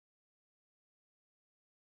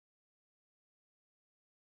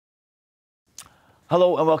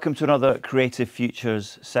Hello and welcome to another Creative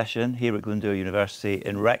Futures session here at Glasgow University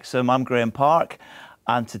in Wrexham. I'm Graham Park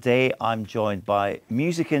and today I'm joined by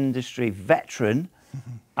music industry veteran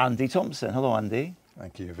Andy Thompson. Hello Andy.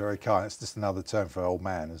 Thank you, very kind. It's just another term for old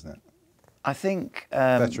man, isn't it? I think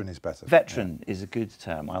veteran is better. Veteran is a good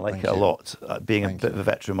term. I like Thank it a you. lot, being a bit of a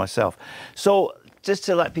veteran myself. So just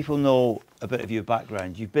to let people know a bit of your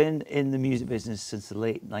background, you've been in the music business since the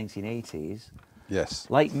late 1980s. Yes.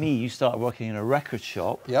 Like me, you started working in a record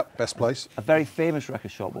shop. Yep, best place. A very famous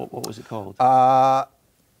record shop. What was it called?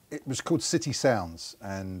 It was called City Sounds,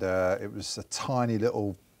 and it was a tiny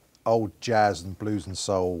little old jazz and blues and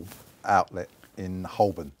soul outlet in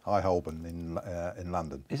Holborn, High Holborn in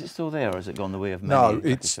London. Is it still there, or has it gone the way of many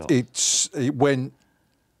record shops? It went.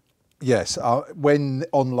 Yes, when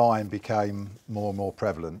online became more and more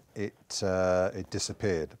prevalent, it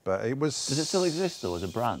disappeared. But it was. Does it still exist though as a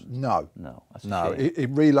brand? No, no, that's no. a shame. It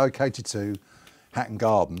relocated to Hatton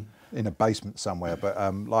Garden in a basement somewhere. But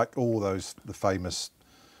like all the famous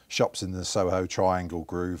shops in the Soho Triangle,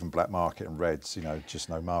 Groove, and Black Market and Reds, just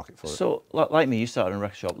no market for it. So, like me, you started in a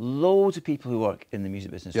record shop. Loads of people who work in the music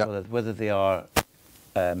business, yep. whether they are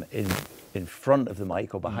in front of the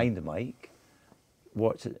mic or behind the mic,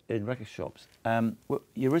 worked in record shops.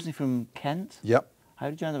 You're originally from Kent? Yep. How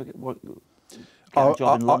did you end up getting a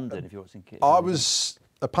job in London if you worked in Kent? I was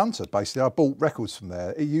a punter, basically. I bought records from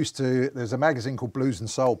there. There's a magazine called Blues and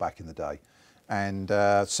Soul back in the day, and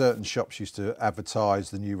certain shops used to advertise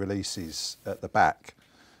the new releases at the back.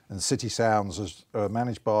 And City Sounds was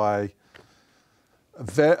managed by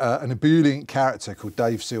an ebullient character called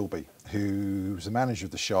Dave Silby, who was the manager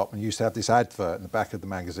of the shop and used to have this advert in the back of the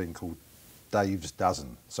magazine called Dave's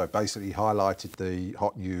Dozen. So basically he highlighted the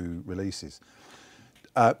hot new releases.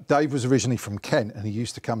 Dave was originally from Kent, and he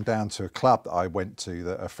used to come down to a club that I went to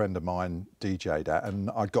that a friend of mine DJ'd at, and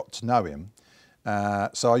I got to know him.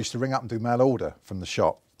 So I used to ring up and do mail order from the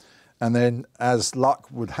shop. And then as luck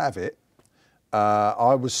would have it,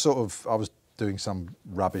 I was doing some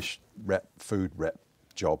rubbish food rep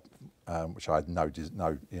job, which I had no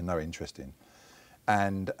interest in.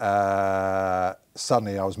 And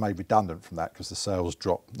suddenly I was made redundant from that because the sales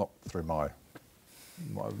dropped, not through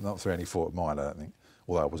any fault of mine, I don't think,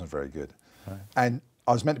 although I wasn't very good. Right. And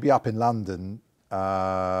I was meant to be up in London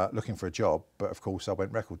looking for a job, but of course I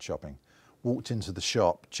went record shopping. Walked into the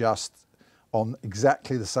shop just on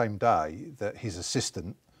exactly the same day that his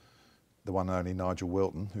assistant, the one and only Nigel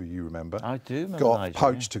Wilton, who you remember, I do remember got Nigel,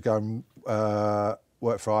 poached to go and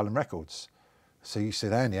work for Island Records. So he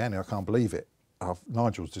said, Andy, I can't believe it.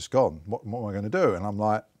 Nigel's just gone. What am I going to do? And I'm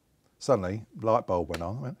like, suddenly, light bulb went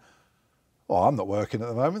on. I went, oh, I'm not working at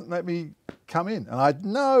the moment. Let me come in. And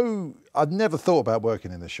I'd never thought about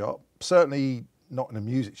working in the shop. Certainly not in a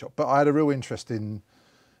music shop. But I had a real interest in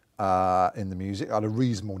the music. I had a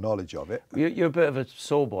reasonable knowledge of it. You're a bit of a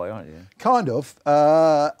soul boy, aren't you? Kind of.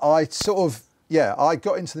 I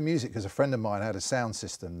got into the music because a friend of mine had a sound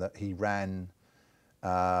system that he ran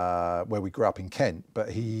where we grew up in Kent, but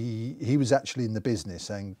he was actually in the business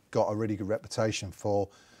and got a really good reputation for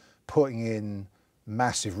putting in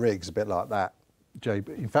massive rigs, a bit like that.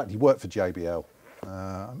 In fact, he worked for JBL.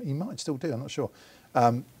 He might still do, I'm not sure.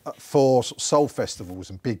 For soul festivals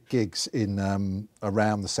and big gigs in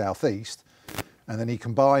around the southeast, and then he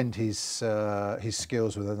combined his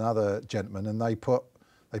skills with another gentleman, and they put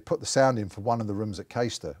the sound in for one of the rooms at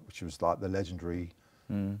Caister, which was like the legendary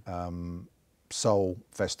soul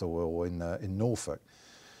festival in Norfolk.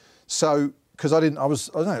 So because I was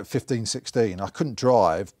 15, 16, I couldn't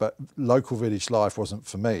drive, but local village life wasn't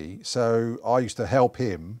for me. So I used to help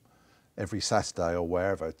him every Saturday or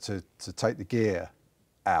wherever to take the gear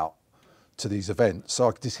out to these events, so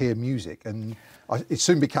I could just hear music. And it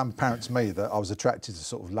soon became apparent to me that I was attracted to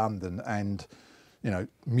sort of London and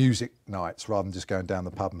music nights rather than just going down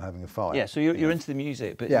the pub and having a fight. Yeah, so you're into the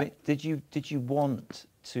music, but yeah. Did you want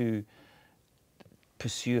to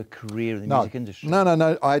pursue a career in the music industry?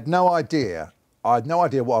 No. I had no idea.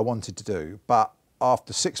 What I wanted to do. But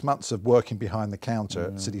after 6 months of working behind the counter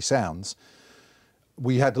at City Sounds,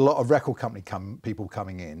 we had a lot of record company people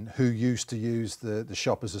coming in who used to use the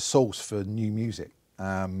shop as a source for new music,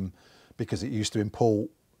 because it used to import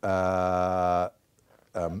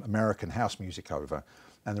American house music over,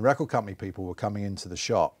 and the record company people were coming into the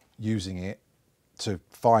shop using it to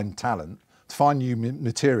find talent, to find new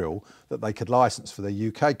material that they could license for their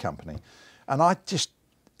UK company. And I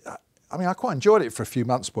quite enjoyed it for a few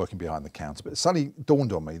months working behind the counter, but it suddenly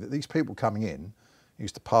dawned on me that these people coming in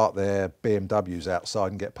used to park their BMWs outside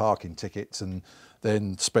and get parking tickets and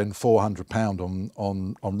then spend £400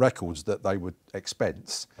 on records that they would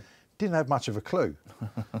expense. didn't have much of a clue.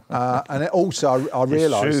 And it also, I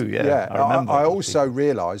realised, true, yeah. I remember I also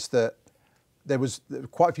realised that there were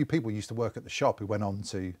quite a few people who used to work at the shop who went on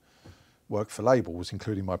to work for labels,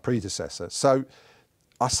 including my predecessor. So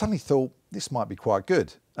I suddenly thought this might be quite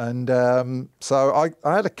good. And so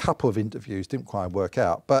I had a couple of interviews, didn't quite work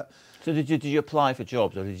out. But so did you apply for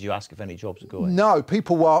jobs, or did you ask if any jobs were going? no,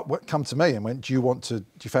 people come to me and went, do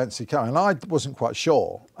you fancy coming? And I wasn't quite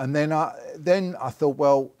sure. And then I thought,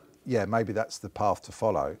 well, yeah, maybe that's the path to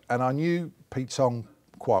follow. And I knew Pete Tong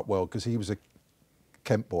quite well because he was a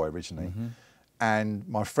Kent boy originally. Mm-hmm. And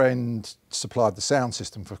my friend supplied the sound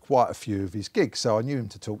system for quite a few of his gigs, so I knew him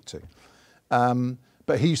to talk to.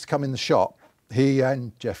 But he used to come in the shop, he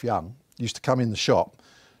and Jeff Young used to come in the shop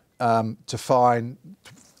to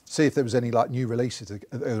see if there was any like new releases that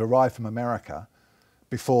arrived from America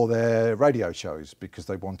before their radio shows, because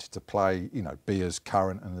they wanted to play, you know, be as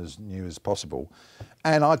current and as new as possible.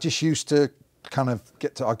 And I just used to kind of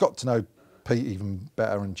I got to know Pete even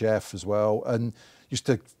better, and Jeff as well, and used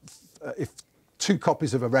to, if 2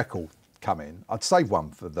 copies of a record come in, I'd save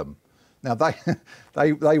one for them. Now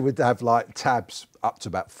they would have like tabs up to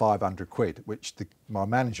about 500 quid, which my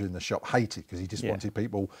manager in the shop hated, because he just wanted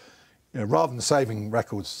people, you know, rather than saving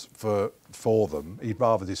records for them, he'd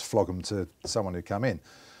rather just flog them to someone who'd come in.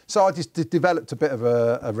 So I just developed a bit of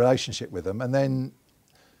a relationship with them, and then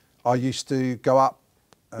I used to go up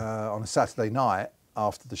on a Saturday night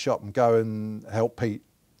after the shop and go and help Pete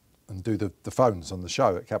and do the phones on the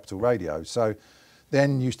show at Capital Radio. So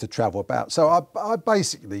then used to travel about. So I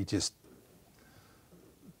basically just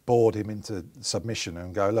bored him into submission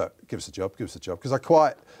and go, look, give us a job. Because I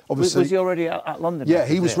quite obviously... Was he already at London Yeah,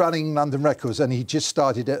 Records? he was running London Records, and he just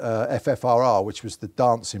started at FFRR, which was the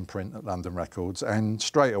dance imprint at London Records. And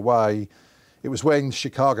straight away, it was when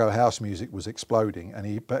Chicago house music was exploding, and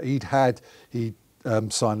he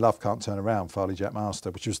signed Love Can't Turn Around, Farley Jack Master,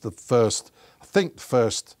 which was the first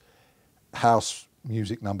house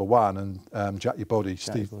music #1, and Jack Your Body,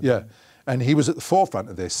 Steve. Yeah, and he was at the forefront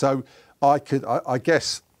of this. So I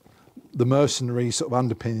guess the mercenary sort of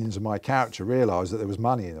underpinnings of my character realised that there was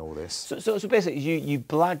money in all this. So basically, you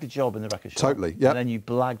blagged a job in the record shop. Totally, yeah. And then you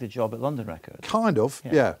blagged a job at London Records. Kind of,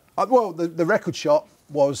 yeah. Well, the record shop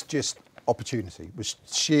was just opportunity, it was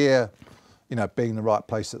sheer, you know, being in the right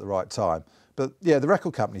place at the right time. But yeah, the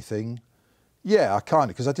record company thing, yeah, I kind of,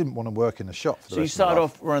 because I didn't want to work in a shop for the So you rest of my started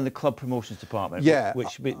life. off running the club promotions department, Yeah.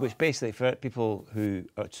 which basically, for people who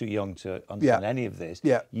are too young to understand any of this,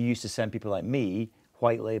 you used to send people like me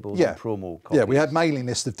white labels and promo copies. Yeah, we had mailing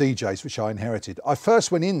list of DJs, which I inherited. I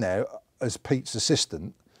first went in there as Pete's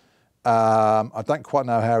assistant. I don't quite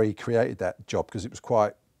know how he created that job, because it was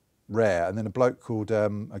quite rare. And then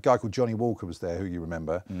a guy called Johnny Walker was there, who you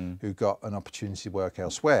remember, who got an opportunity to work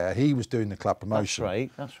elsewhere. He was doing the club promotion.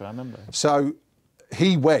 That's right, I remember. So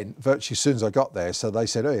he went virtually as soon as I got there. So they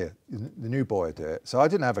said, oh yeah, the new boy would do it. So I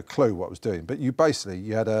didn't have a clue what I was doing. But you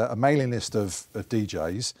had a mailing list of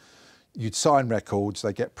DJs. You'd sign records.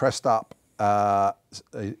 They get pressed up a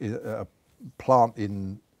plant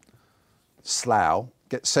in Slough,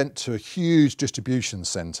 get sent to a huge distribution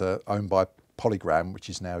centre owned by Polygram, which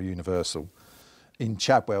is now Universal, in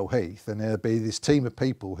Chadwell Heath, and there'd be this team of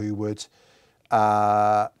people who would,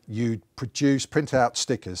 you'd print out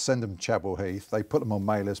stickers, send them to Chadwell Heath, they put them on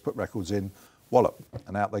mailers, put records in, wallop,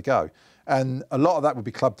 and out they go. And a lot of that would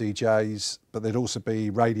be club DJs, but there'd also be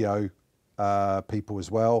radio people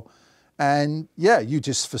as well. And yeah, you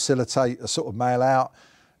just facilitate a sort of mail out.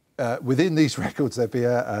 Within these records, there'd be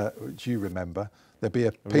which you remember, there'd be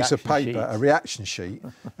a piece of paper, a reaction sheet,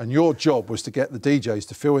 and your job was to get the DJs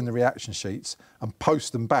to fill in the reaction sheets and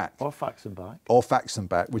post them back. Or fax them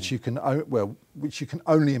back. Which you can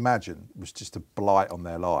only imagine was just a blight on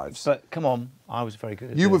their lives. But come on, I was very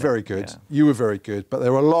good at it. You were very good. Yeah. You were very good, but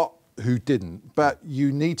there were a lot who didn't. But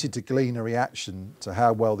you needed to glean a reaction to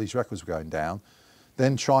how well these records were going down,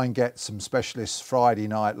 then try and get some specialist Friday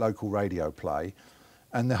night local radio play.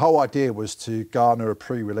 And the whole idea was to garner a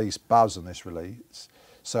pre-release buzz on this release.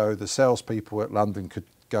 So the salespeople at London could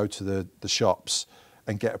go to the shops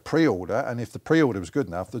and get a pre-order. And if the pre-order was good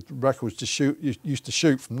enough, the records used to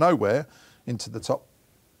shoot from nowhere into the top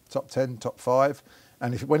 10, top 5.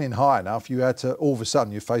 And if it went in high enough, you had to, all of a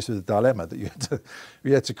sudden, you're faced with a dilemma that you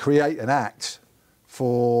had to create an act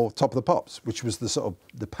for Top of the Pops, which was the sort of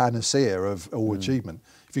the panacea of all achievement.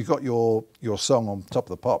 If you got your song on Top of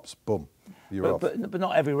the Pops, boom. But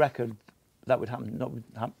not every record that would happen. That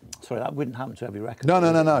wouldn't happen to every record.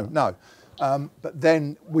 No. But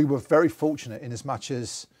then we were very fortunate in as much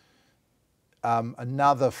as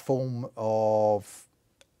another form of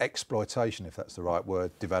exploitation, if that's the right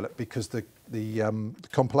word, developed because the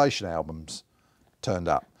compilation albums turned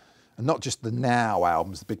up, and not just the Now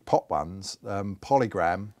albums, the big pop ones.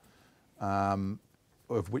 Polygram,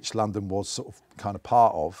 of which London was sort of kind of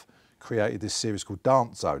part of, created this series called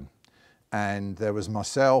Dance Zone, and there was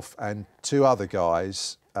myself and two other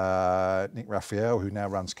guys, Nick Raphael, who now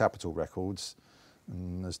runs Capitol Records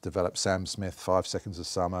and has developed Sam Smith, 5 Seconds of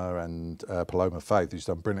Summer, and Paloma Faith, who's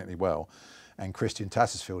done brilliantly well, and Christian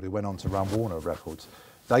Tattersfield, who went on to run Warner Records.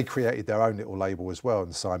 They created their own little label as well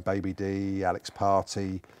and signed Baby D, Alex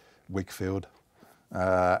Party, Wigfield,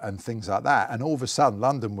 and things like that. And all of a sudden,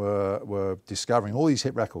 London were discovering all these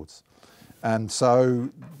hit records. And so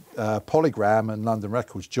Polygram and London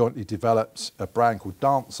Records jointly developed a brand called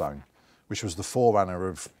Dance Zone, which was the forerunner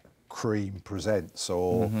of Cream Presents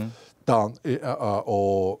or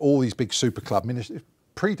or all these big super club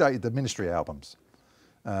predated the Ministry albums,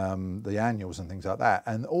 the annuals and things like that.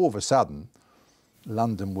 And all of a sudden,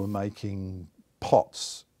 London were making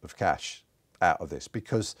pots of cash out of this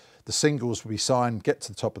because the singles would be signed, get to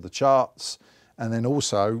the top of the charts, and then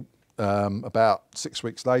also about 6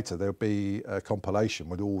 weeks later there'll be a compilation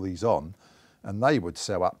with all these on, and they would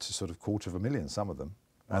sell up to sort of 250,000, some of them.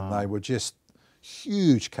 Wow. And they were just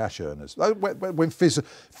huge cash earners. When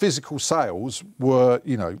physical sales were,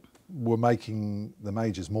 were making the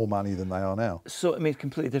majors more money than they are now. So, I mean, it's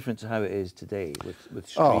completely different to how it is today with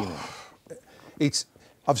streaming.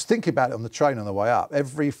 I was thinking about it on the train on the way up.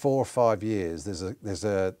 Every 4 or 5 years, there's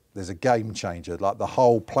a game changer. Like the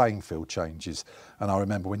whole playing field changes. And I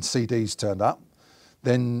remember when CDs turned up,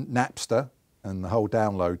 then Napster and the whole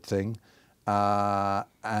download thing,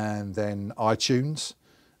 and then iTunes.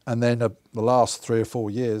 And then the last 3 or 4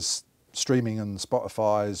 years, streaming and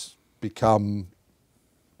Spotify has become,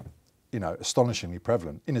 astonishingly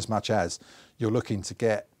prevalent, in as much as you're looking to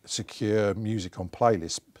get secure music on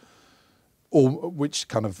playlists, which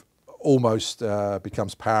kind of almost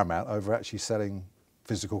becomes paramount over actually selling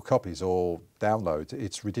physical copies or downloads.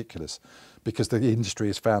 It's ridiculous because the industry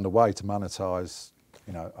has found a way to monetize,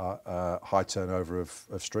 high turnover of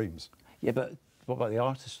streams. Yeah, but what about the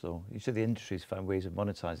artists, though? You said the industry's found ways of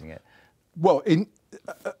monetising it. Well,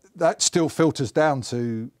 that still filters down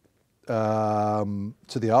to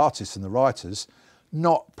the artists and the writers,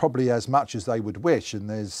 not probably as much as they would wish. And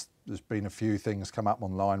there's been a few things come up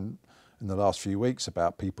online in the last few weeks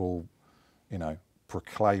about people,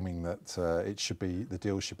 proclaiming that the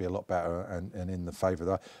deal should be a lot better and in the favour of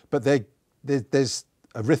that. But there's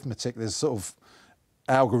arithmetic, there's sort of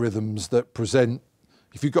algorithms that present.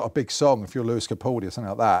 If you've got a big song, if you're Lewis Capaldi or something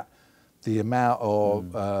like that, the amount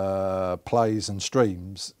of plays and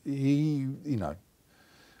streams,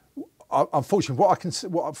 unfortunately,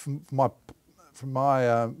 from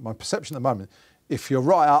my perception at the moment, if you're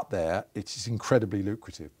right up there, it is incredibly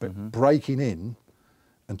lucrative. But breaking in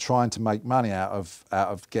and trying to make money out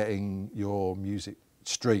of getting your music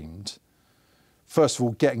streamed, first of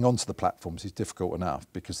all, getting onto the platforms is difficult enough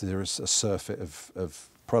because there is a surfeit of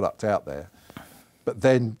product out there. But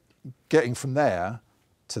then getting from there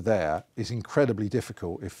to there is incredibly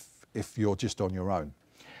difficult if you're just on your own.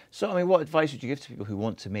 So, I mean, what advice would you give to people who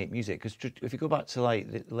want to make music? Because if you go back to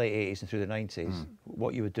like the late 80s and through the 90s,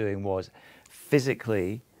 what you were doing was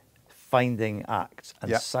physically finding acts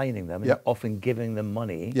and signing them and often giving them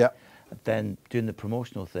money, then doing the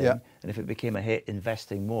promotional thing. And if it became a hit,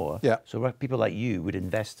 investing more. So people like you would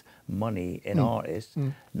invest money in artists.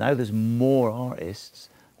 Now there's more artists,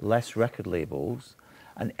 less record labels,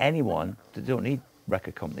 and anyone, they don't need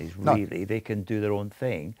record companies really, they can do their own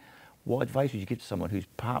thing. What advice would you give to someone who's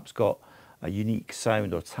perhaps got a unique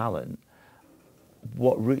sound or talent?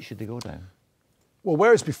 What route should they go down? Well,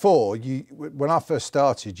 whereas before, when I first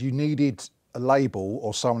started, you needed a label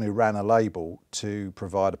or someone who ran a label to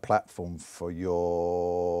provide a platform for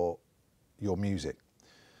your music.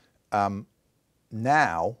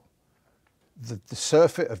 Now, the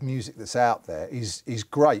surfeit of music that's out there is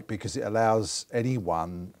great because it allows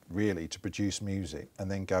anyone really to produce music and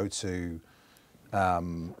then go to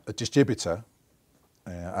a distributor,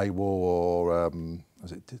 AWOL or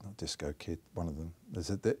was it not Disco Kid, one of them.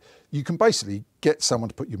 You can basically get someone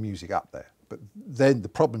to put your music up there, but then the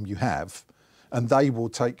problem you have, and they will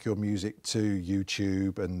take your music to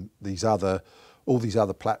YouTube and all these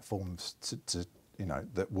other platforms to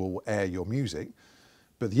that will air your music.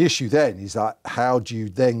 But the issue then is that how do you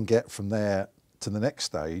then get from there to the next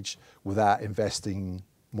stage without investing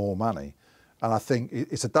more money? And I think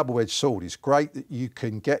it's a double-edged sword. It's great that you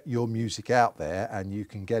can get your music out there and you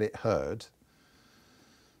can get it heard,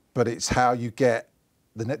 but it's how you get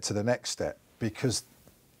to the next step, because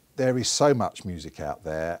there is so much music out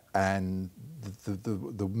there, and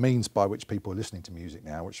the means by which people are listening to music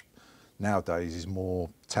now, which nowadays is more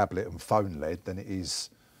tablet and phone led than it is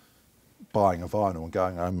buying a vinyl and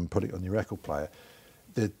going home and putting it on your record player.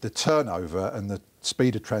 The turnover and the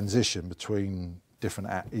speed of transition between different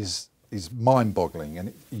apps is mind-boggling,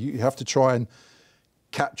 and you have to try and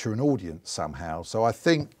capture an audience somehow. So I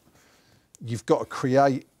think you've got to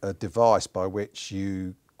create a device by which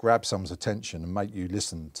you grab someone's attention and make them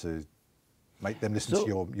listen to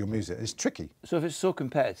your music. It's tricky. So if it's so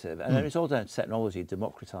competitive, and then it's all down to technology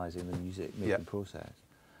democratising the music making process,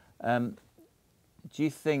 do you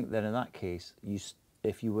think that in that case,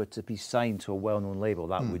 if you were to be signed to a well-known label,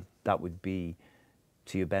 that would be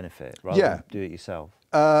to your benefit rather than do it yourself?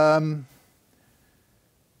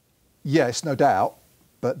 Yes, no doubt.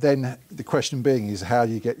 But then the question being is how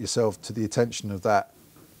you get yourself to the attention of that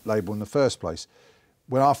label in the first place.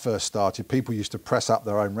 When I first started, people used to press up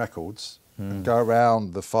their own records and go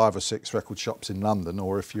around the 5 or 6 record shops in London,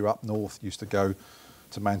 or if you're up north, used to go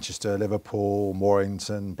to Manchester, Liverpool,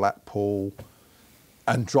 Warrington, Blackpool,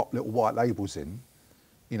 and drop little white labels in.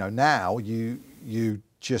 You know, now you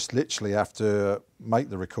just literally have to make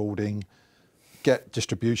the recording, get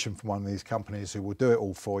distribution from one of these companies who will do it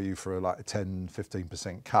all for you for like a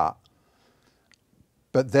 10-15% cut.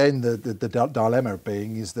 But then the dilemma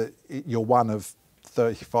being is that you're one of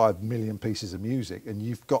 35 million pieces of music, and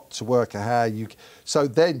you've got to work out how you. So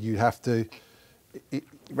then you have to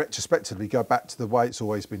retrospectively go back to the way it's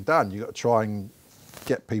always been done. You've got to try and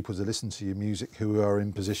get people to listen to your music who are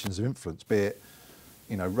in positions of influence, be it,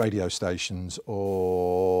 you know, radio stations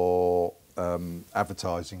or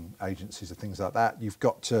advertising agencies or things like that. You've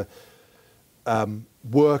got to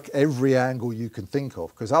work every angle you can think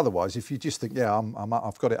of, because otherwise, if you just think, yeah,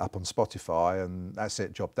 I've got it up on Spotify and that's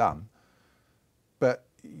it, job done. But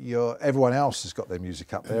everyone else has got their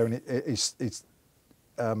music up there, and it's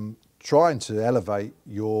trying to elevate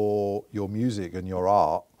your music and your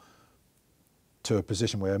art to a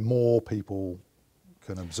position where more people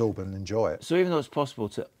can absorb and enjoy it. So even though it's possible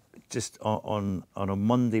to just on a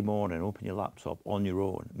Monday morning open your laptop on your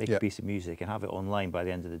own, make a piece of music and have it online by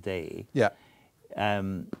the end of the day,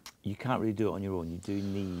 you can't really do it on your own. You do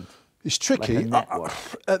need. It's tricky. Like a network.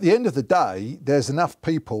 At the end of the day, there's enough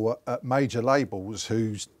people at major labels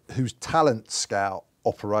whose talent scout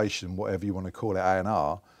operation, whatever you want to call it,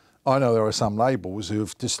 A&R. I know there are some labels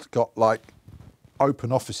who've just got like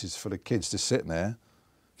open offices full of kids just sitting there,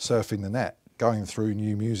 surfing the net, going through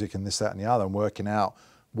new music and this, that, and the other, and working out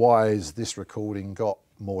why has this recording got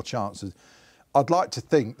more chances. I'd like to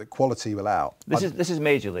think that quality will out. This is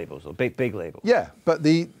major labels or big labels. Yeah, but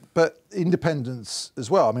independents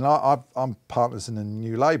as well. I mean, I'm partners in a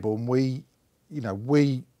new label, and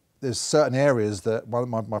there's certain areas that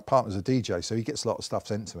my partner's a DJ, so he gets a lot of stuff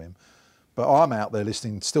sent to him. But I'm out there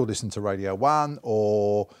still listening to Radio 1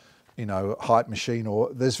 or, you know, Hype Machine,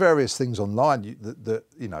 or there's various things online that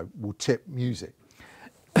you know, will tip music.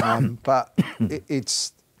 But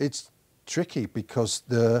it's tricky because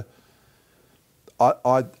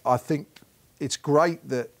I think it's great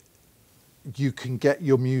that you can get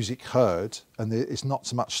your music heard, and it's not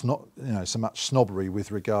so much snobbery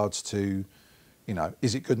with regards to, you know,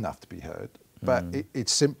 is it good enough to be heard? But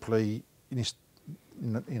it's simply, you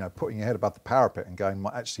know, putting your head above the parapet and going,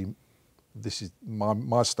 actually, this is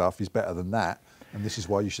my stuff is better than that, and this is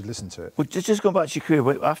why you should listen to it. Well, just going back to your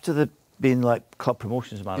career, after being like club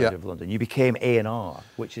promotions manager of London, you became A&R,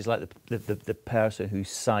 which is like the person who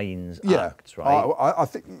signs acts, right? I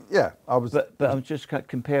think, I was. But I'm just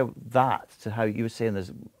compare that to how you were saying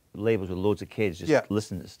there's labels with loads of kids just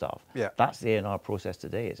listening to stuff. Yeah. That's the A&R process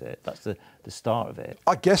today, is it? That's the start of it.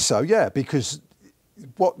 I guess so, yeah, because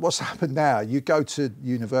what's happened now, you go to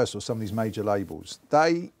Universal, some of these major labels,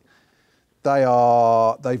 they've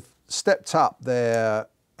stepped up their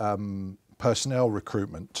personnel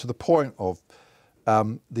recruitment to the point of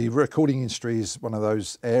the recording industry is one of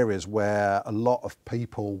those areas where a lot of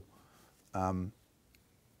people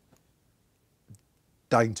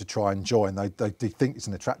deign to try and join. They think it's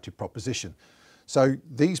an attractive proposition. So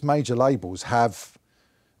these major labels have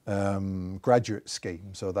graduate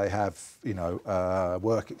schemes, or they have, you know,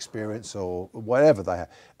 work experience or whatever they have,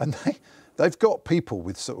 and they've got people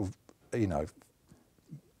with sort of, you know,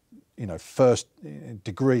 first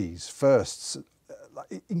degrees, firsts,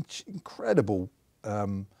 like incredible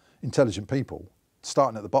intelligent people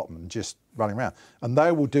starting at the bottom and just running around, and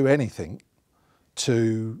they will do anything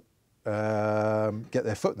to get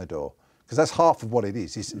their foot in the door, because that's half of what it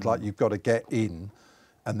is. It's like you've got to get in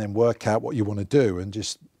and then work out what you want to do and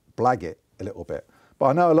just blag it a little bit. But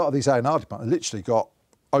I know a lot of these A&R departments literally got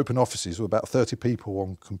open offices with about 30 people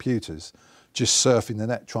on computers, just surfing the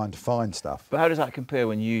net trying to find stuff. But how does that compare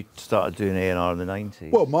when you started doing A&R in the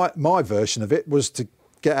 90s? Well, my version of it was to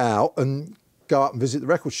get out and go up and visit the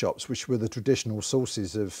record shops, which were the traditional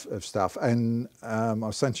sources of stuff. And I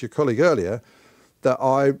was saying to your colleague earlier that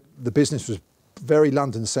the business was very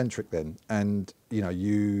London-centric then. And, you know,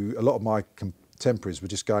 a lot of my contemporaries were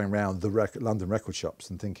just going around the London record shops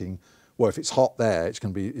and thinking, well, if it's hot there, it's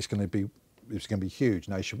going to be huge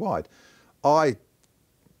nationwide. I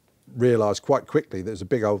realised quite quickly there's a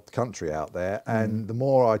big old country out there, and the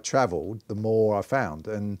more I travelled, the more I found.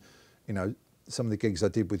 And, you know, some of the gigs I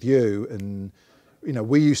did with you, and, you know,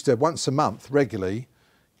 we used to once a month regularly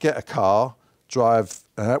get a car, drive,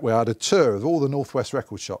 we had a tour of all the Northwest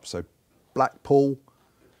record shops, so Blackpool,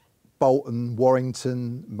 Bolton,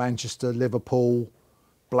 Warrington, Manchester, Liverpool,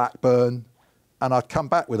 Blackburn, and I'd come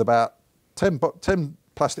back with about 10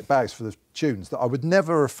 plastic bags for the tunes that I would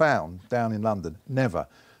never have found down in London, never.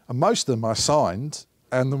 And most of them I signed,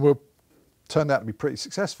 and they turned out to be pretty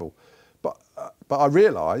successful. But I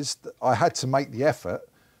realised that I had to make the effort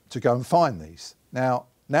to go and find these. Now,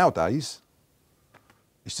 nowadays,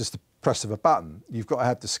 it's just the press of a button. You've got to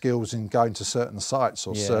have the skills in going to certain sites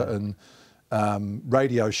or certain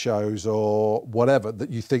radio shows or whatever that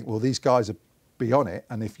you think, well, these guys are be on it,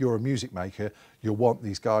 and if you're a music maker, you'll want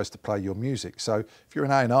these guys to play your music. So if you're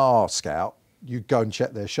an A&R scout, you go and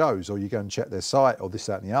check their shows, or you go and check their site, or this,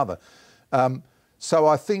 that, and the other. So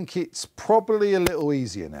I think it's probably a little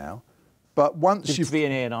easier now. But once you be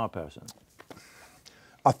an A&R person,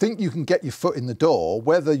 I think you can get your foot in the door,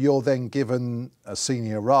 whether you're then given a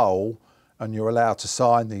senior role and you're allowed to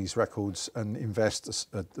sign these records and invest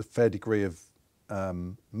a fair degree of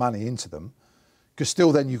money into them. Because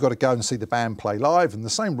still then you've got to go and see the band play live, and the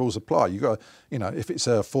same rules apply. You've got to, you know, if it's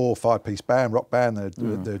a 4 or 5 piece band, rock band, they're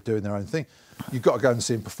doing their own thing, you've got to go and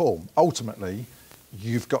see them perform. Ultimately,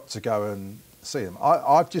 you've got to go and see them.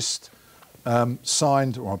 I've just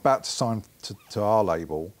signed, or I'm about to sign to our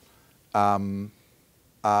label, an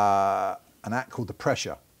act called The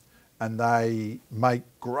Pressure, and they make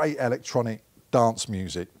great electronic dance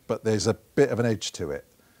music, but there's a bit of an edge to it.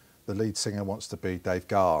 The lead singer wants to be Dave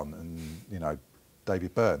Garn and, you know,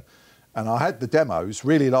 David Byrne. And I had the demos,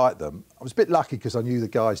 really liked them. I was a bit lucky because I knew the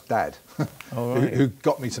guy's dad who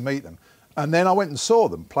got me to meet them. And then I went and saw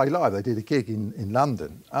them play live. They did a gig in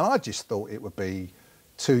London, and I just thought it would be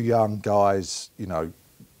 2 young guys, you know,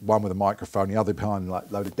 one with a microphone, the other behind like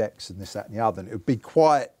a load of decks and this, that and the other. And it would be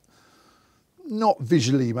quite, not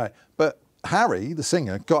visually made. But Harry, the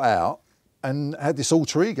singer, got out and had this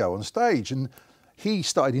alter ego on stage, and he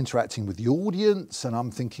started interacting with the audience, and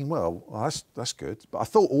I'm thinking, well, that's good. But I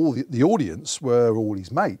thought all the audience were all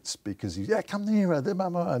his mates, because he's, yeah, come nearer,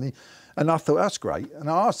 and I thought, that's great. And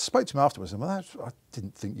I spoke to him afterwards, and well, I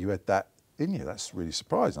didn't think you had that in you. That's really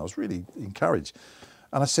surprising. I was really encouraged.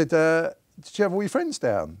 And I said, did you have all your friends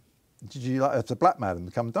down? Did you like have to blackmail them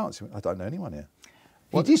to come and dance? He went, I don't know anyone here.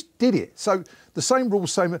 He just did it. So the same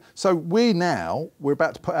rules, same. So we're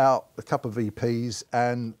about to put out a couple of EPs,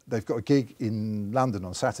 and they've got a gig in London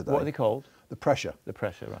on Saturday. What are they called? The Pressure. The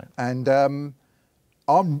Pressure, right. And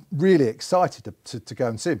I'm really excited to go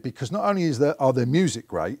and see it, because not only are their music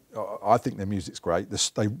great, I think their music's great.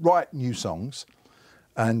 They write new songs,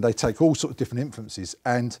 and they take all sorts of different influences.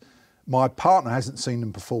 And my partner hasn't seen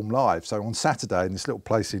them perform live. So on Saturday in this little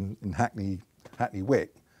place in Hackney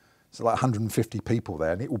Wick, so like 150 people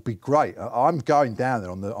there, and it will be great. I'm going down there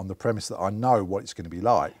on the premise that I know what it's going to be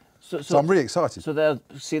like. So I'm really excited. So they're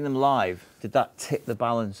seeing them live. Did that tip the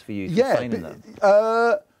balance for you? Signing them?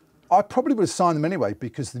 I probably would have signed them anyway,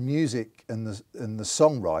 because the music and the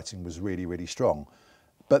songwriting was really, really strong.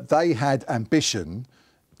 But they had ambition.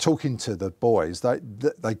 Talking to the boys,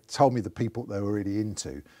 they told me the people they were really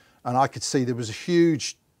into, and I could see there was a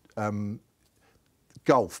huge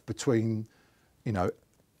gulf between, you know,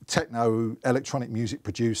 techno electronic music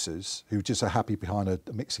producers who just are happy behind a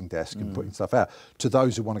mixing desk and putting stuff out, to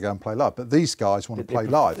those who want to go and play live. But these guys want to play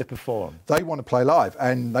live. They perform. They want to play live,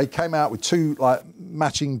 and they came out with 2 like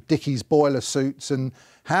matching Dickies boiler suits. And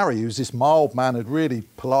Harry, who's this mild-mannered, really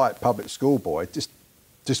polite public school boy, just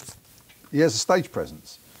he has a stage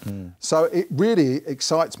presence. So it really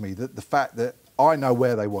excites me that the fact that I know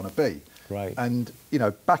where they want to be. Right. And you know,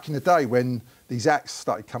 back in the day when these acts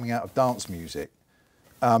started coming out of dance music,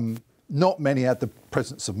 not many had the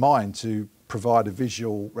presence of mind to provide a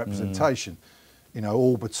visual representation. You know,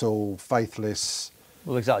 Orbital, Faithless.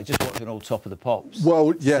 Well, exactly. Just watching all Top of the Pops.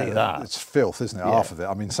 Well, yeah, it's filth, isn't it? Yeah. Half of it.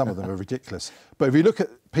 I mean, some of them are ridiculous. But if you look at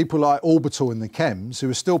people like Orbital and the Chems, who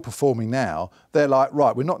are still performing now, they're like,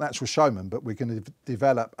 right, we're not natural showmen, but we're going to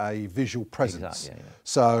develop a visual presence. Exactly, yeah.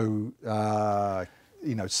 So,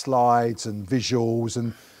 you know, slides and visuals,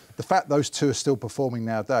 and the fact those two are still performing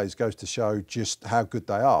nowadays goes to show just how good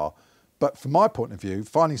they are. But from my point of view,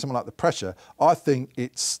 finding someone like The Pressure, I think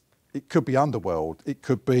it could be Underworld. It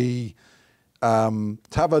could be to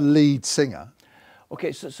have a lead singer.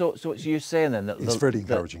 Okay, so you're saying then that it's really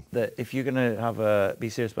encouraging. That if you're going to be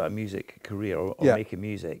serious about a music career or making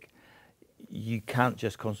music, you can't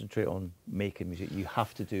just concentrate on making music. You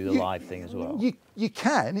have to do the live thing as well. You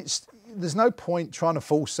can. There's no point trying to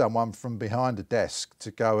force someone from behind a desk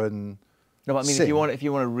to go and no, but I mean, sing. if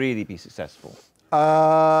you want to really be successful,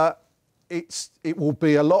 it will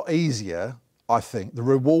be a lot easier. I think the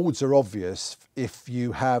rewards are obvious if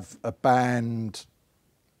you have a band.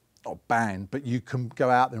 Not band, but you can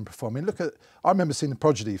go out there and perform. I mean, I remember seeing the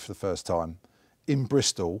Prodigy for the first time in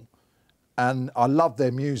Bristol, and I loved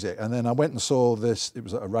their music. And then I went and saw this, it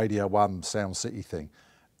was at a Radio 1 Sound City thing,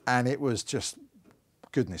 and it was just,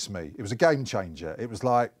 goodness me, it was a game changer. It was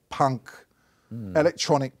like punk,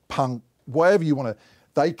 electronic punk, whatever you want to.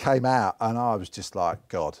 They came out, and I was just like,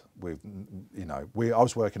 God, I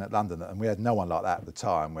was working at London, and we had no one like that at the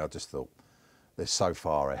time, where I just thought, they're so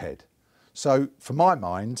far ahead. So, for my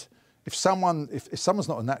mind, if someone's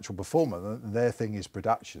not a natural performer, and their thing is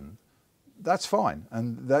production, that's fine,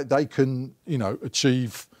 and they can, you know,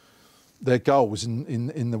 achieve their goals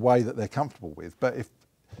in the way that they're comfortable with. But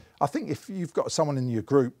I think if you've got someone in your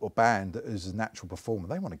group or band that is a natural performer,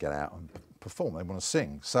 they want to get out and perform. They want to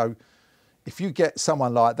sing. So, if you get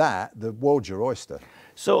someone like that, the world's your oyster.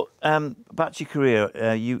 So, back to your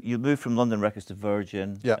career, you moved from London Records to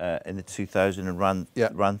Virgin in the 2000 and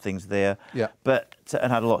ran things there,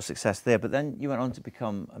 and had a lot of success there. But then you went on to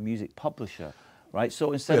become a music publisher, right?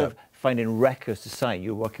 So instead of finding records to sign,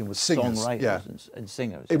 you were working with singers, songwriters and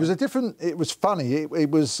singers. It was it was funny. It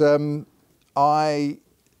was,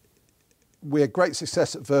 we had great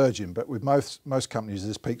success at Virgin, but with most companies,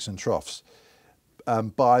 there's peaks and troughs.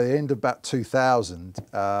 By the end of about 2000,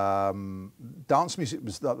 dance music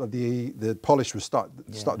was the polish was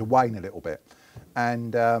starting to wane a little bit,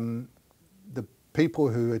 and the people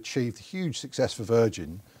who achieved huge success for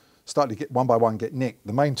Virgin started to get one by one get nicked.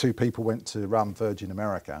 The main two people went to run Virgin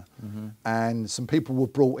America, and some people were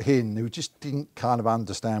brought in who just didn't kind of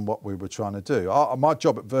understand what we were trying to do. My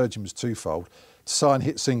job at Virgin was twofold: to sign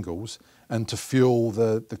hit singles and to fuel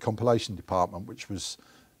the compilation department, which was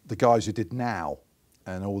the guys who did Now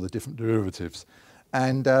and all the different derivatives.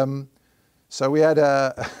 And so we had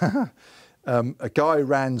a guy who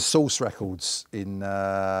ran Source Records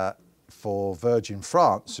for Virgin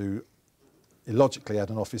France, who illogically had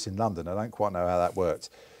an office in London. I don't quite know how that worked.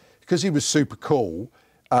 Because he was super cool,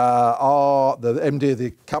 the MD of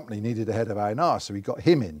the company needed a head of A&R, so we got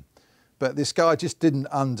him in. But this guy just didn't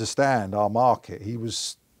understand our market. He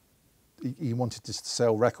wanted to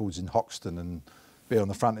sell records in Hoxton and be on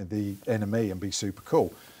the front of the NME and be super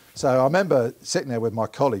cool. So I remember sitting there with my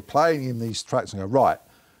colleague playing in these tracks and go, right,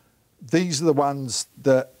 these are the ones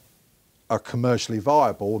that are commercially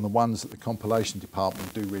viable and the ones that the compilation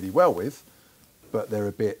department do really well with, but they're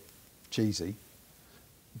a bit cheesy.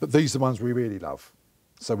 But these are the ones we really love.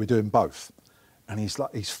 So we're doing both. And he's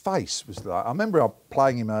like, his face was like, I remember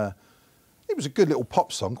playing him it was a good little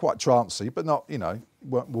pop song, quite trancey, but not, you know,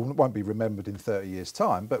 won't be remembered in 30 years'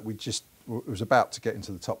 time, but it was about to get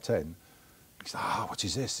into the top 10. He's like, what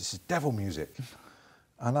is this? This is devil music.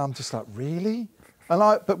 And I'm just like, really?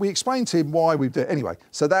 But we explained to him why we did it. Anyway,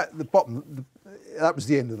 so that was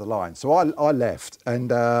the end of the line. So I left,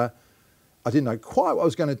 and I didn't know quite what I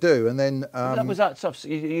was going to do. And then was that tough? So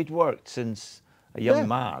you'd worked since a young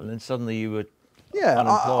man, and suddenly you were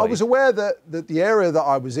I was aware that the area that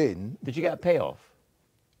I was in. Did you get a payoff?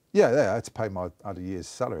 Yeah, I had to pay I had a year's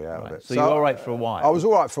salary out of it. So you were all right for a while. I was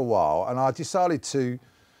all right for a while, and I decided to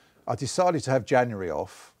have January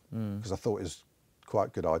off because I thought it was quite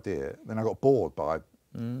a good idea. Then I got bored by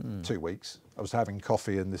 2 weeks. I was having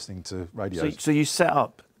coffee and listening to radio. So you set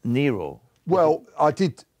up Nero? Well, I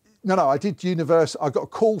did. No, I did Universal. I got a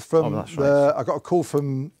call from Mike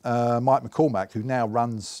McCormack, who now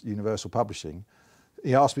runs Universal Publishing.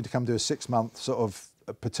 He asked me to come do a 6-month sort of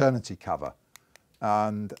paternity cover.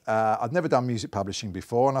 And I'd never done music publishing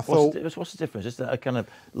before, and I thought... What's the difference? Just a kind of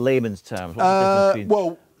layman's terms. What's the difference between...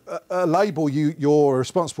 Well, a label, you're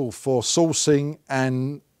responsible for sourcing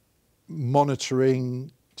and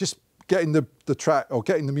monitoring, just getting the track or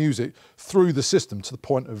getting the music through the system to the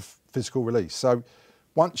point of physical release. So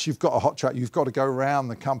once you've got a hot track, you've got to go around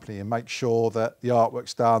the company and make sure that the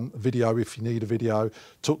artwork's done, video if you need a video,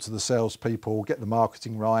 talk to the salespeople, get the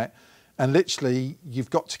marketing right. And literally, you've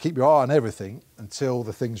got to keep your eye on everything until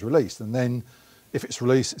the thing's released. And then if it's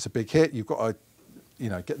released, it's a big hit. You've got to, you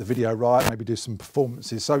know, get the video right, maybe do some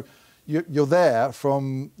performances. So you're there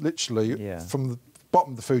from literally from the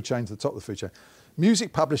bottom of the food chain to the top of the food chain.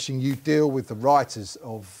 Music publishing, you deal with the writers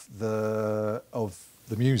of the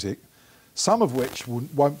music, some of which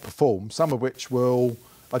won't perform, some of which will.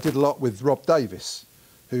 I did a lot with Rob Davis,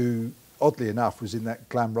 who oddly enough was in that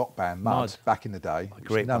glam rock band Mud back in the day.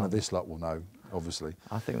 Which none of this lot will know, obviously.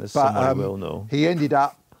 I think there's someone who will know. He ended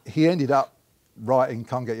up writing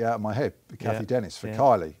 "Can't Get You Out of My Head" with Kathy Dennis for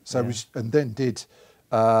Kylie. So and then did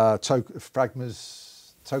Toka's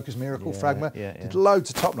Miracle, Fragma, did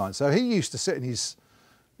loads of top lines. So he used to sit in his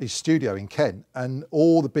studio in Kent, and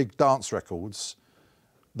all the big dance records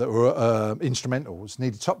that were instrumentals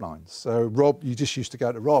needed top lines. So Rob, you just used to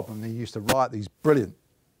go to Rob, and he used to write these brilliant,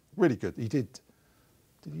 really good. He did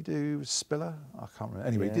he do Spiller? I can't remember.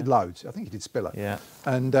 Anyway, he did loads. I think he did Spiller. Yeah.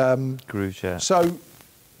 And Grooves, yeah. So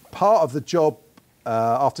part of the job,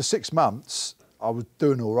 after 6 months, I was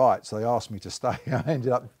doing all right, so they asked me to stay. I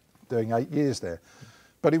ended up doing 8 years there.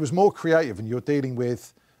 But it was more creative, and you're dealing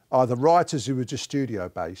with either writers who were just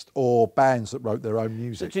studio-based or bands that wrote their own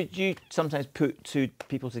music. So do you sometimes put two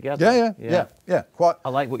people together? Yeah. Quite. I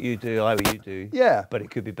like what you do, I like what you do. Yeah. But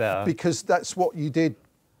it could be better. Because that's what you did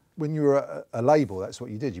when you were a label. That's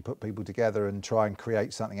what you did. You put people together and try and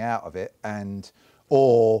create something out of it,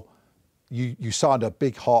 or you signed a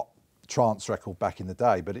big hot trance record back in the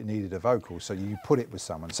day, but it needed a vocal, so you put it with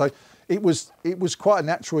someone. So it was quite a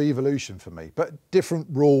natural evolution for me, but different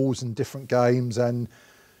rules and different games, and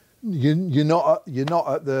you're not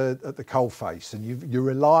at the coalface, and you're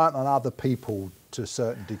reliant on other people to a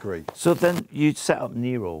certain degree. So then you set up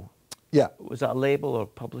Nero. Yeah. Was that a label or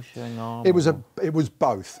publishing arm? It was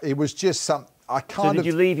both. It was just some. So did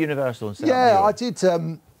you leave Universal and set up Yeah, Nero? I did.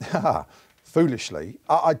 Foolishly,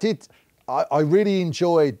 I did. I really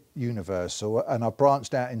enjoyed Universal, and I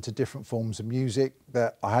branched out into different forms of music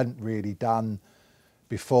that I hadn't really done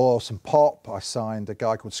before. Some pop. I signed a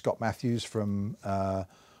guy called Scott Matthews from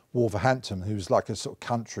Wolverhampton, who's like a sort of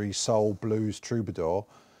country soul blues troubadour,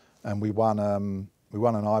 and we won an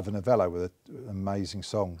Ivor Novello with an amazing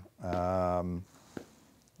song,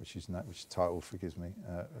 which title forgives me,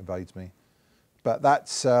 evades me, but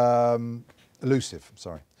that's Elusive. I'm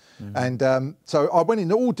sorry. Mm-hmm. And so I went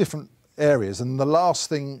into all different areas, and the last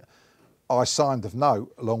thing I signed of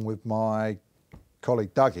note, along with my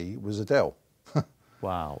colleague Dougie, was Adele.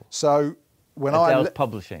 Wow. So when Adele's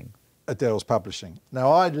publishing. Adele's publishing.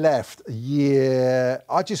 Now I left a year.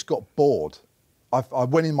 I just got bored. I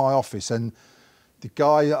went in my office, and the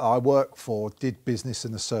guy that I worked for did business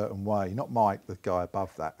in a certain way. Not Mike, the guy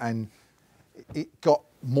above that, and it got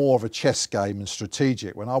more of a chess game and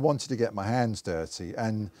strategic when I wanted to get my hands dirty.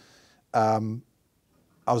 And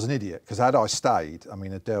I was an idiot, because had I stayed, I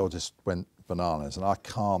mean, Adele just went bananas, and I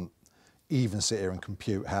can't even sit here and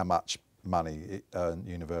compute how much money it earned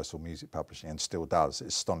Universal Music Publishing, and still does.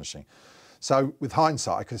 It's astonishing. So with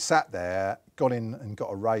hindsight, I could have sat there, got in and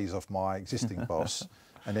got a raise off my existing boss,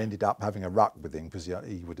 and ended up having a ruck with him, because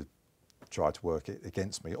he would have tried to work it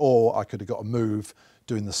against me. Or I could have got a move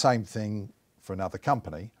doing the same thing for another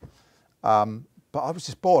company. But I was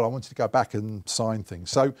just bored. I wanted to go back and sign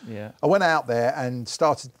things. So I went out there and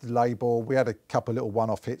started the label. We had a couple of little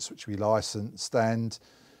one-off hits, which we licensed. And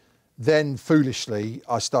then foolishly,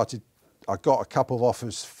 I got a couple of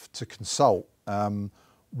offers to consult.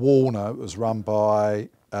 Warner was run by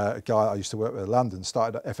a guy I used to work with in London,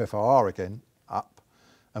 started at FFRR again, up.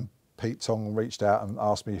 And Pete Tong reached out and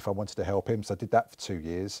asked me if I wanted to help him. So I did that for 2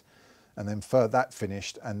 years. And then that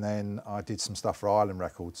finished. And then I did some stuff for Island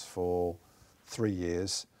Records for 3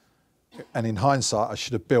 years, and in hindsight, I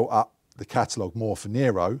should have built up the catalogue more for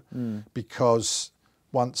Nero, because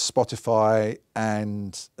once Spotify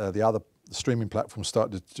and the other streaming platforms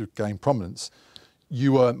started to gain prominence,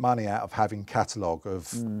 you earn money out of having catalogue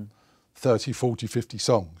of 30, 40, 50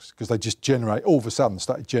 songs, because they just all of a sudden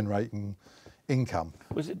started generating income,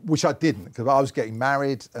 which I didn't, because I was getting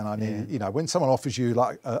married, and I needed, when someone offers you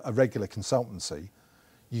like a regular consultancy,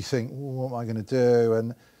 you think, well, what am I going to do?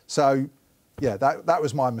 And so, yeah, that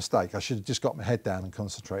was my mistake. I should have just got my head down and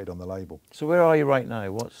concentrated on the label. So where are you right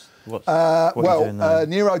now? What are you doing now?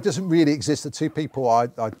 Nero doesn't really exist. The two people I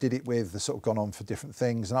did it with have sort of gone on for different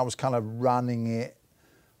things, and I was kind of running it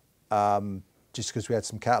just because we had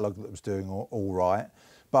some catalogue that was doing all right.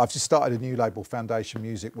 But I've just started a new label, Foundation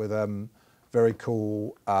Music, with very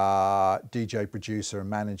cool DJ producer and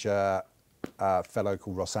manager, fellow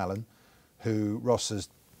called Ross Allen, who Ross has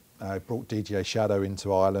brought DJ Shadow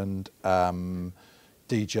into Ireland.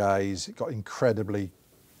 DJs, got incredibly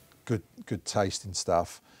good taste in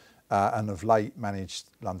stuff, and of late managed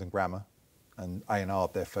London Grammar and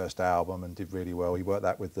A&R'd their first album and did really well. He worked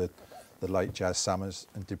that with the late Jazz Summers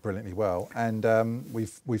and did brilliantly well. And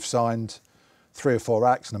we've signed 3 or 4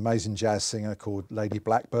 acts, an amazing jazz singer called Lady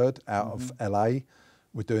Blackbird out of LA.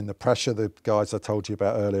 We're doing The Pressure, the guys I told you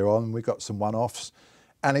about earlier on. We've got some one-offs,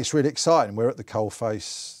 and it's really exciting. We're at the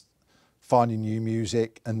coalface, finding new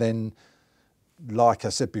music, and then, like I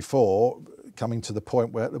said before, coming to the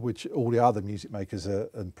point which all the other music makers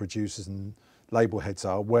and producers and label heads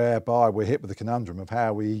are, whereby we're hit with the conundrum of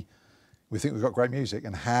how we think we've got great music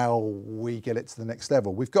and how we get it to the next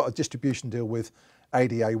level. We've got a distribution deal with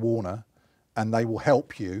ADA Warner, and they will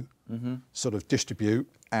help you sort of distribute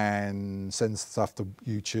and send stuff to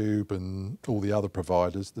YouTube and all the other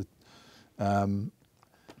providers.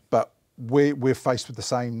 But we're faced with the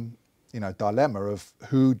same, dilemma of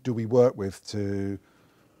who do we work with to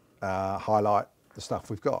highlight the stuff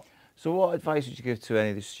we've got. So what advice would you give to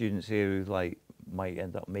any of the students here who might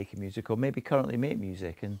end up making music, or maybe currently make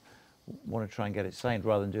music and want to try and get it signed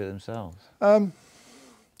rather than do it themselves?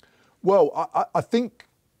 Well, I think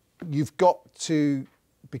you've got to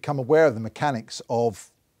become aware of the mechanics of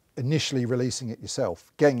initially releasing it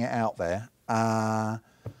yourself, getting it out there.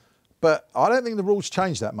 But I don't think the rules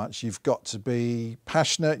change that much. You've got to be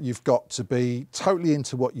passionate, you've got to be totally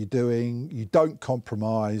into what you're doing, you don't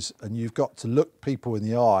compromise, and you've got to look people in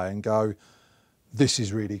the eye and go, this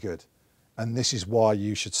is really good. And this is why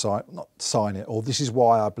you should not sign it, or this is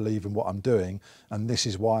why I believe in what I'm doing, and this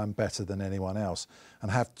is why I'm better than anyone else. And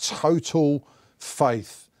have total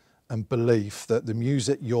faith and belief that the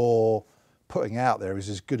music you're putting out there is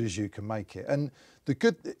as good as you can make it. And the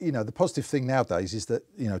good, the positive thing nowadays is that,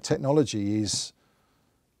 technology is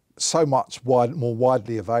so much more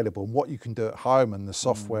widely available, and what you can do at home and the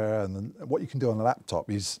software and what you can do on a laptop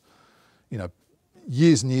is,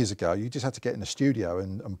 years and years ago, you just had to get in a studio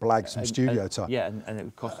and blag some studio time. Yeah, and it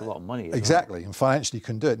would cost a lot of money. Exactly, and financially you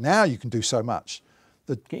couldn't do it. Now you can do so much.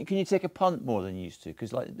 Can you take a punt more than you used to?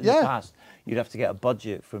 Because in the past, you'd have to get a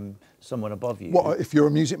budget from someone above you. What, if you're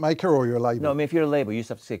a music maker or you're a label? No, I mean, if you're a label, you used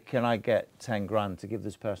to have to say, can I get 10 grand to give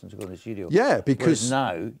this person to go in the studio? Yeah, because... Whereas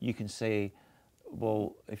now, you can say,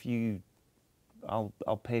 well,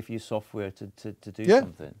 I'll pay for your software to do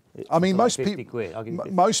something. I mean, most people... I'll give you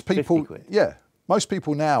 50, most people... 50 quid. Yeah. Most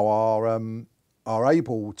people now are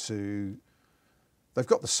able to... They've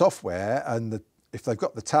got the software and if they've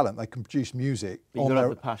got the talent, they can produce music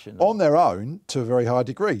on their own to a very high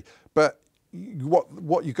degree. But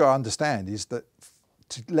what you got to understand is that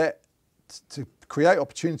to create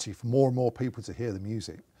opportunity for more and more people to hear the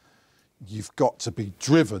music, you've got to be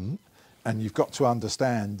driven, and you've got to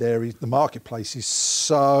understand the marketplace is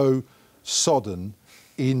so sodden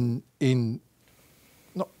in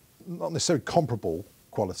not necessarily comparable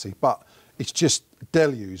quality, but it's just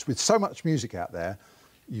deluged with so much music out there.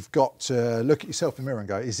 You've got to look at yourself in the mirror and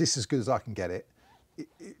go, is this as good as I can get it?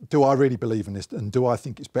 Do I really believe in this? And do I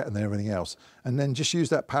think it's better than everything else? And then just use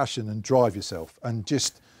that passion and drive yourself and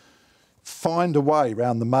just find a way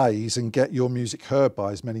around the maze and get your music heard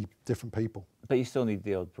by as many different people. But you still need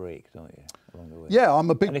the odd break, don't you, along the way? Yeah, I'm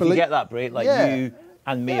a big believer. And if you get that break, you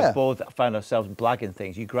and me have both found ourselves blagging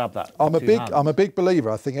things, you grab that. I'm a big believer.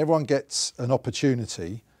 I think everyone gets an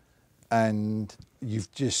opportunity, and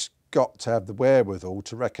you've just got to have the wherewithal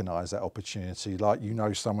to recognise that opportunity. Like,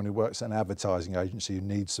 someone who works at an advertising agency who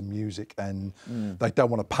needs some music, and they don't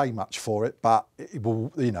want to pay much for it, but it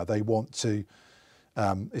will, they want to.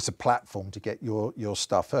 It's a platform to get your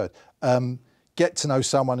stuff heard. Get to know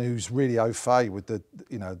someone who's really au fait with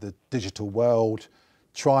the digital world.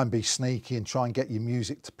 Try and be sneaky and try and get your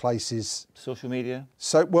music to places. Social media?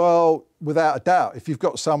 So, well, without a doubt, if you've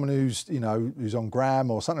got someone who's on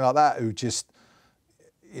Gram or something like that, who just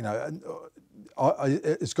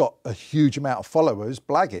it's got a huge amount of followers,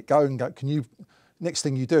 blag it. Go, next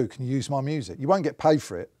thing you do, can you use my music? You won't get paid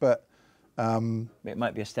for it, but... it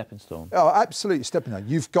might be a stepping stone. Oh, absolutely, stepping stone.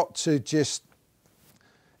 You've got to just...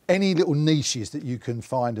 Any little niches that you can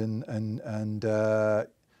find and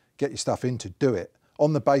get your stuff into, do it.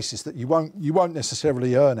 On the basis that you won't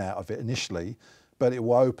necessarily earn out of it initially, but it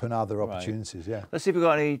will open other opportunities, yeah. Let's see if we've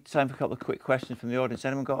got any time for a couple of quick questions from the audience.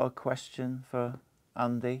 Anyone got a question for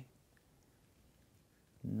Andy?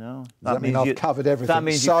 No. Does that mean I've covered everything? That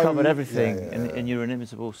means you've covered everything in your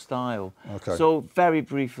inimitable style. Okay. So, very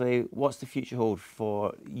briefly, what's the future hold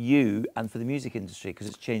for you and for the music industry? Because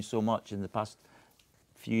it's changed so much in the past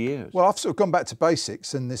few years. Well, I've sort of gone back to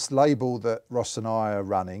basics, and this label that Ross and I are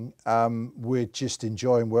running, we're just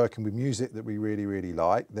enjoying working with music that we really, really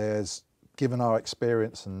like. There's, given our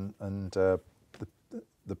experience and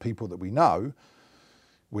the people that we know,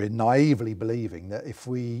 we're naively believing that if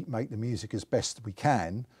we make the music as best we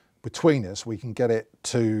can, between us, we can get it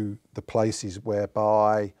to the places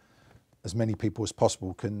whereby as many people as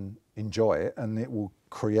possible can enjoy it, and it will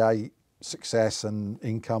create success and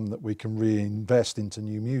income that we can reinvest into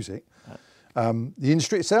new music. The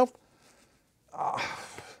industry itself,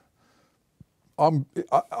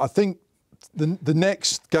 I think the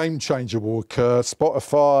next game changer will occur.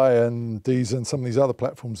 Spotify and Deezer and some of these other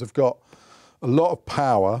platforms have got a lot of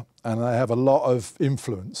power and they have a lot of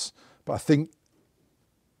influence. But I think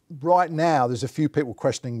right now there's a few people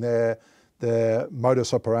questioning their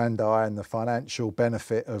modus operandi and the financial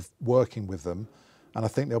benefit of working with them. And I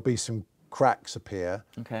think there'll be some cracks appear.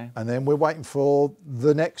 Okay. And then we're waiting for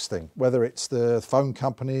the next thing, whether it's the phone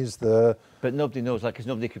companies, But nobody knows, like, because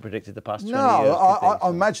nobody could predict it the past 20 no, years. I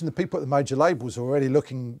imagine the people at the major labels are already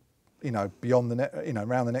looking, beyond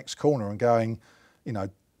around the next corner and going,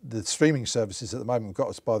 the streaming services at the moment have got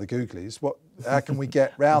us by the googlies. How can we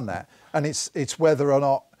get round that? And it's whether or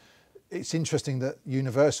not. It's interesting that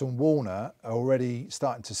Universal and Warner are already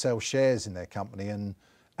starting to sell shares in their company, and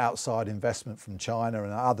outside investment from China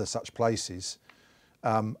and other such places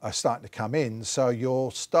are starting to come in. So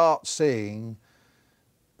you'll start seeing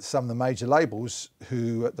some of the major labels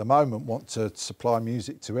who at the moment want to supply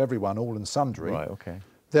music to everyone, all and sundry. Right, okay.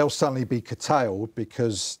 They'll suddenly be curtailed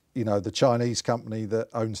because, the Chinese company that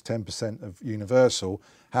owns 10% of Universal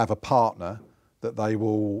have a partner that they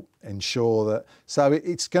will ensure that. So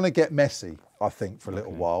it's going to get messy, I think, for a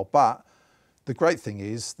little while. But the great thing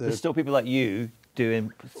is that there's still people like you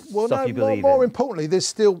doing stuff you believe in. More importantly, there's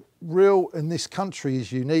still and this country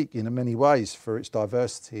is unique in many ways for its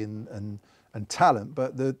diversity and talent.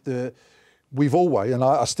 But we've always, and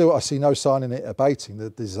I see no sign in it abating, the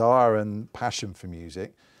desire and passion for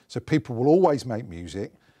music. So people will always make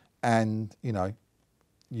music, and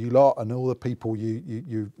you lot and all the people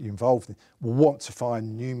you involved in will want to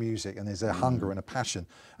find new music, and there's a hunger and a passion,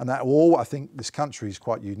 and I think this country is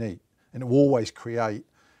quite unique, and it will always create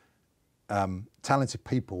talented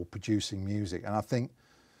people producing music. And I think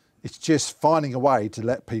it's just finding a way to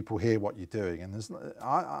let people hear what you're doing. And as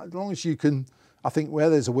long as you can, I think where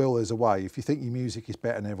there's a will, there's a way. If you think your music is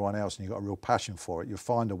better than everyone else and you've got a real passion for it, you'll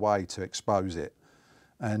find a way to expose it.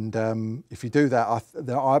 And if you do that,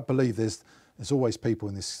 I believe there's always people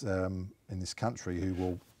in this country who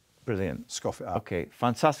will brilliant scoff it up. Okay,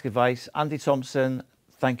 fantastic advice. Andy Thompson,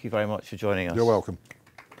 thank you very much for joining us. You're welcome.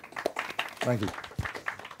 Thank you.